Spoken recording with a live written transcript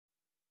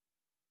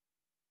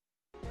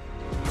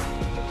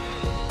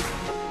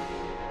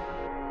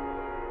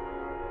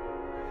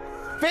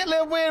Fit,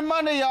 Live, Win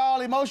Monday, y'all.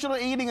 Emotional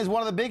eating is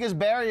one of the biggest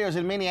barriers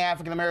in many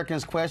African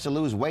Americans' quest to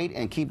lose weight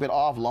and keep it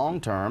off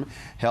long-term.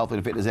 Health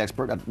and fitness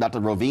expert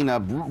Dr. Rovenia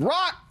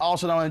Brock,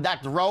 also known as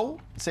Dr. Ro,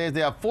 says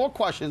there are 4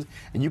 questions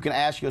and you can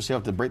ask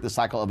yourself to break the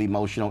cycle of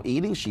emotional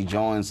eating. She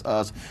joins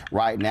us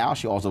right now.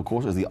 She also, of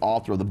course, is the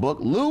author of the book,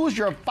 Lose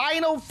Your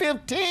Final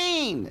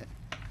 15.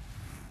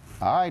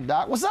 All right,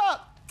 Doc, what's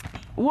up?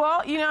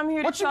 Well, you know, I'm here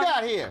to What you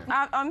got here?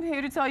 I'm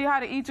here to tell you how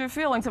to eat your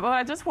feelings. But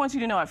I just want you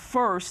to know at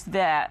first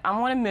that I'm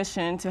on a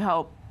mission to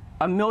help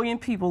 1 million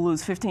people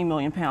lose 15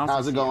 million pounds.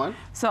 How's it going?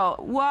 So,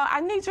 well,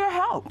 I need your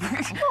help. Well,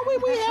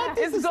 we had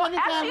this the second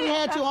time we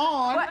had you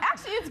on. Well,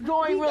 actually, it's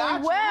going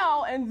really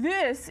well, and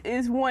this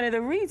is one of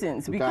the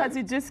reasons, because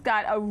it just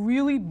got a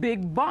really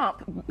big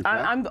bump. Okay.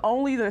 I'm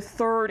only the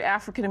 3rd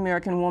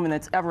African-American woman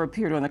that's ever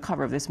appeared on the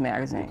cover of this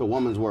magazine. The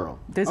Woman's World.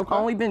 There's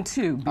only been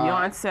 2,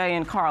 Beyonce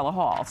and Carla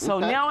Hall. So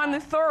now I'm the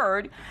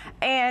 3rd,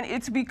 and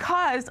it's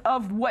because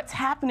of what's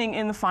happening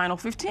in the Final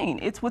 15.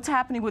 It's what's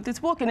happening with this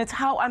book, and it's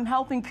how I'm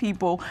helping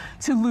people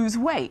to lose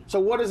weight.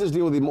 So what does this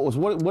deal with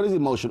emotional? What is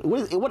emotional?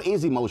 What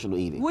is emotional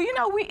eating? Well, you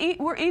know,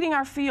 we're eating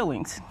our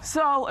feelings.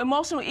 So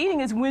emotional eating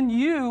is when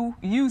you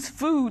use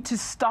food to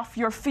stuff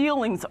your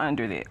feelings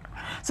under there.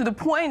 So the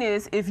point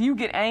is, if you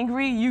get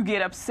angry, you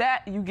get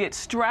upset, you get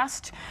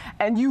stressed,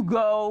 and you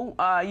go,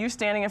 you're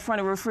standing in front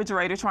of a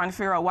refrigerator trying to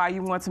figure out why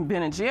you want some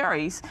Ben and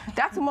Jerry's,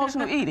 that's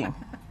emotional eating.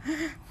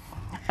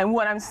 And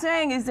what I'm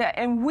saying is that,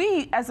 and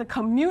we as a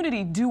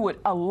community do it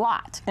a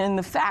lot. And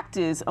the fact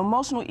is,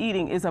 emotional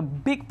eating is a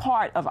big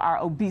part of our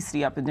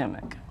obesity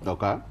epidemic.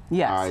 Okay.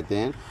 Yes. All right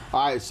then.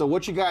 All right. So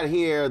what you got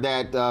here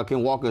that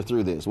can walk us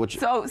through this?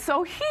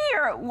 So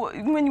here,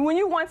 when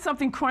you want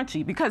something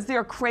crunchy, because there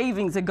are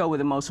cravings that go with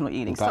emotional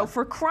eating. Okay. So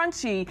for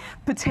crunchy,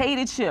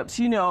 potato chips,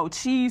 you know,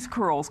 cheese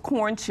curls,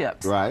 corn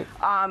chips. Right.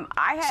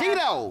 I have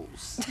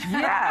Cheetos.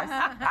 Yes.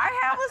 I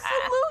have a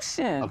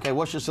solution. Okay.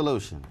 What's your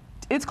solution?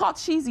 It's called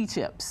cheesy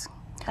chips.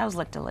 Those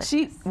look delicious.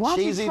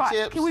 Cheesy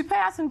chips? Can we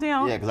pass them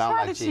down? Yeah, because I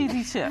don't like cheese. Try the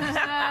cheesy chips.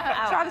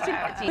 Try the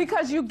cheesy,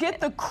 because you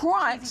get the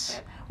crunch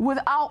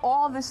without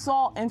all the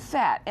salt and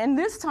fat. And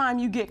this time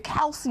you get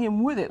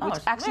calcium with it, which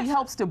actually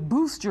helps to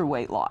boost your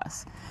weight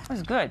loss.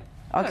 That's good.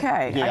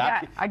 Okay,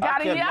 yeah, I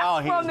got a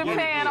yes from the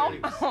panel.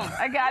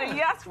 I got a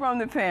yes from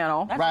the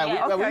panel.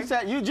 Right, we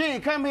said, Eugene,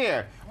 come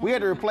here. We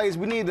had to replace,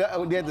 we had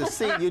to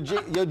see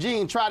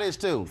Eugene, try this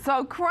too.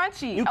 So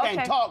crunchy. You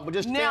can't talk, but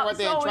just stand right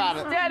there and try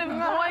to. Instead of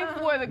going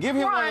for the Give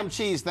him one of them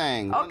cheese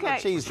things. Okay,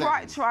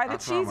 try the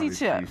cheesy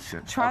chips.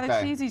 Try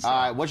the cheesy chips. All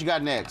right, what you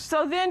got next?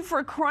 So then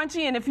for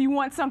crunchy, and if you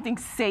want something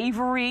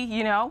savory,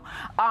 you know,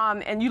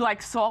 and you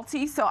like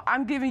salty, so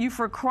I'm giving you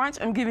for crunch,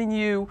 I'm giving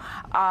you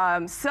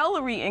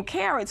celery and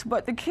carrots,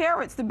 but the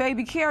carrots, the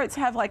baby carrots,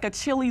 have like a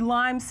chili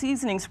lime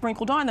seasoning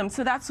sprinkled on them.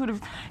 So that's sort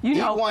of, you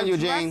know, one,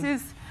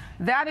 Eugene.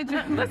 That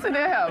listen to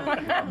him.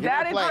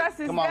 That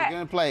addresses Come on, that. give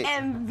me a plate.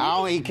 And I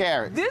don't eat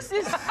carrots.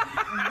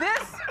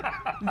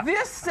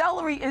 This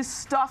celery is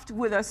stuffed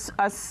with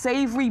a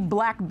savory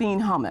black bean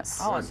hummus.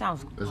 Oh, it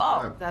sounds good.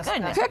 That's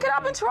goodness. Pick it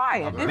up and try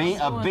it. A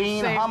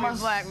bean hummus?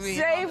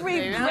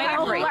 Savory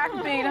black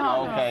bean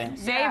hummus. Okay.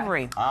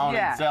 Savory. I don't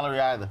eat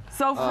celery either.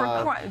 So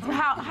for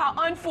how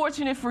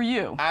unfortunate for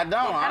you. I don't.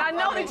 And I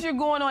know that you're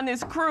going on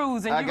this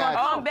cruise and you're going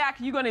to come back,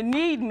 you're going to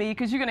need me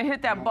because you're going to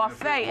hit that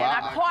buffet. And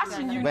I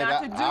caution you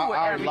not to do it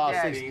every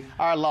day.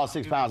 I already lost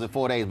 6 pounds in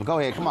 4 days, but go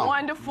ahead, come on.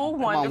 Wonderful,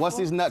 wonderful. Come on, what's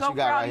these nuts you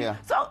got right here?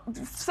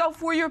 So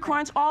for your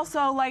crunch,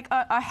 also like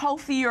a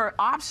healthier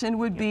option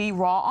would be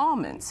raw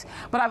almonds.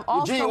 But I've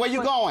also Eugene, where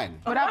you going?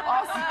 But I've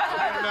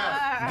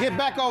also get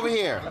back over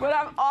here. But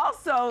I've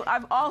also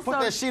put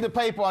that sheet of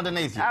paper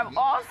underneath you. I've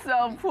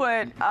also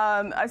put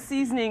a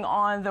seasoning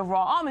on the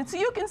raw almonds, so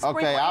you can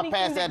sprinkle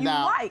anything that you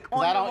like on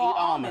the raw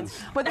almonds.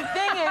 But the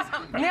thing is,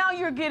 now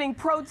you're getting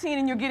protein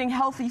and you're getting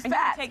healthy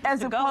fat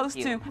as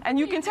opposed to, and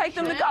you can take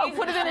them to go.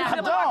 Put it in a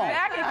Ziploc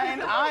bag.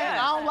 I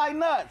don't like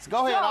nuts.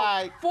 Go ahead. All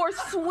right. For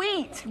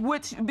sweet,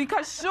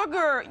 because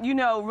sugar, you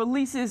know,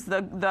 releases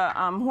the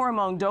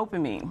hormone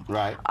dopamine.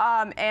 Right.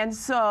 And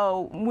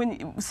so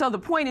the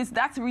point is,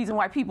 that's the reason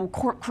why people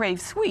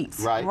crave sweets.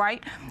 Right.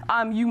 Right.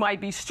 You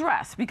might be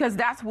stressed because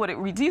that's what it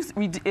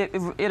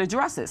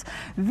addresses.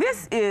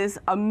 This is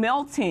a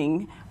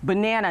melting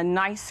banana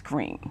nice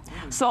cream.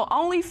 So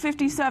only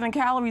 57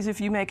 calories if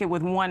you make it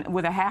with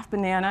a half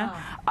banana.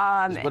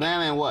 It's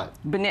banana and what?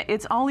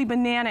 It's only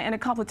banana and a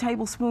couple of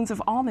tablespoons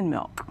of almond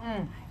milk.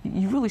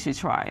 You really should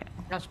try it.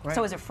 That's great.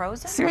 So is it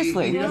frozen?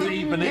 Seriously. It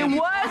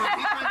was.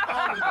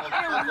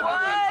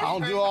 I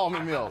don't do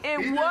almond milk. It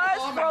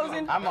was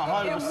frozen. I'm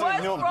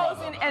 100% milk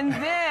frozen, and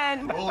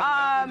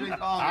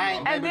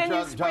then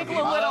you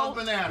sprinkle a little.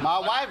 My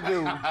wife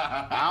do.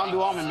 I don't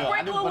do almond milk.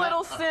 Sprinkle a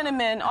little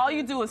cinnamon. All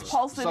you do is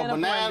pulse it in a blender. So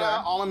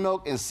banana, almond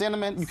milk, and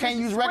cinnamon. You can't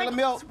use regular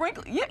milk.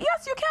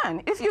 Yes, you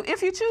can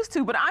if you choose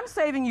to. But I'm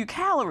saving you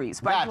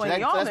calories by doing the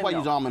almond milk. That's why you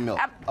use almond milk.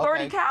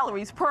 30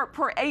 calories per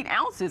 8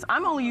 ounces.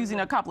 I'm only using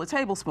a couple of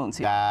tablespoons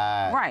here.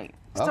 Right.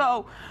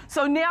 So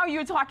now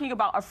you're talking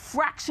about a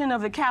fraction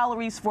of the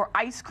calories for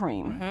ice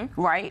cream,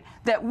 right?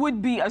 That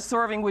would be a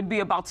serving would be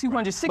about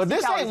 260 calories.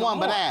 But this ain't one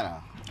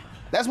banana.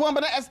 That's one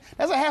banana.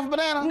 That's a half a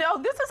banana. No, I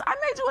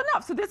made you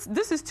enough. So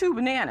this is 2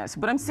 bananas.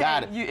 But I'm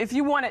saying if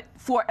you want it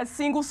for a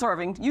single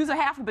serving, use a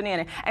half a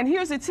banana. And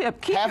here's a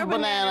tip: keep half your a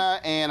banana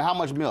and how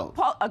much milk?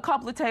 A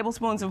couple of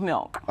tablespoons of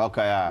milk.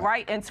 Okay, all right.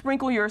 Right, and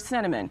sprinkle your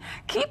cinnamon.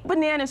 Keep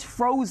bananas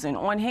frozen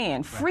on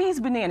hand. Freeze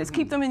bananas.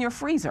 Keep them in your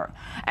freezer.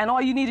 And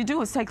all you need to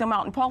do is take them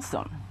out and pulse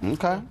them.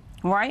 Okay.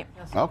 Right?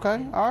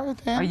 Okay, all right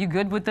then. Are you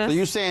good with this? So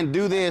you're saying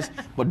do this,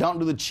 but don't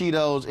do the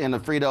Cheetos and the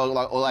Fritos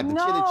or like the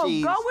chili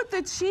cheese? No, go with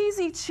the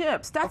cheesy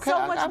chips. That's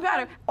so much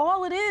better.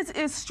 All it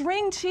is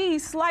string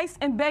cheese sliced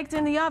and baked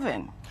in the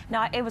oven.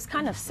 No, it was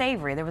kind of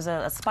savory. There was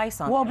a spice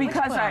on Well, there.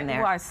 because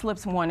I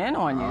slipped one in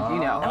on you,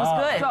 you know. That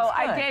was good. So That was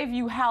good. I gave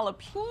you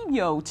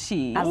jalapeno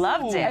cheese. I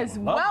loved it. As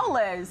well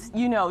as,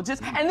 you know,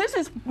 and this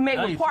is made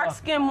with part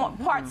skim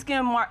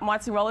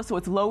mozzarella, so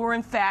it's lower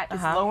in fat,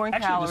 it's lower in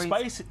calories.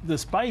 Actually, the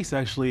spice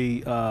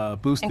actually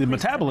boosts the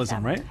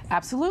metabolism, right?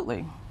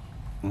 Absolutely.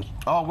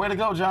 Oh, way to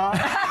go, John.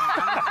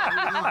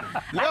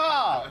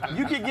 Yeah,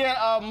 you can get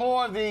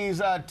more of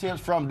these tips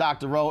from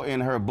Dr. Rowe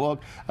in her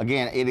book.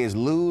 Again, it is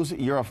Lose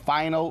Your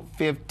Final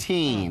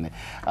 15.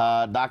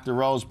 Dr.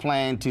 Rowe's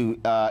plan to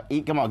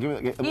eat, come on,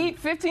 eat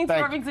 15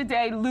 servings a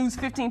day, lose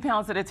 15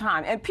 pounds at a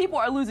time. And people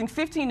are losing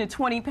 15 to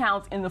 20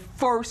 pounds in the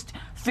first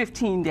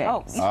 15 days.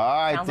 Oh,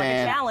 all right, sounds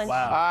then. like a challenge.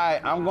 Wow. All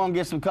right, I'm going to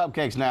get some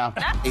cupcakes now.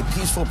 A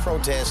peaceful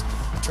protest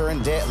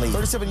turned deadly.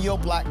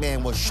 37-year-old black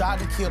man was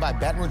shot and killed by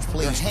Baton Rouge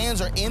police. His hands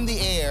are in the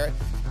air,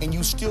 and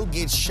you still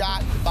get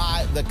shot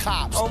by the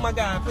cops. Oh my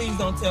God, please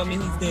don't tell me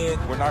he's dead.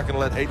 We're not going to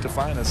let hate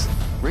define us.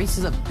 Race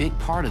is a big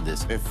part of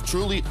this. If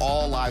truly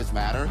all lives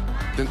matter,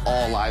 then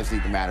all lives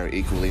need to matter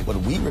equally. What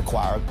we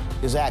require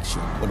is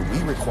action. What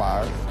we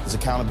require is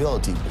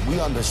accountability.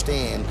 We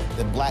understand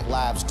that black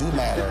lives do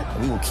matter,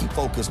 and we will keep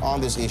focused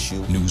on this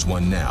issue.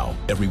 NewsOne Now,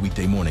 every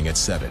weekday morning at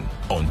 7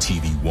 on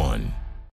TV1.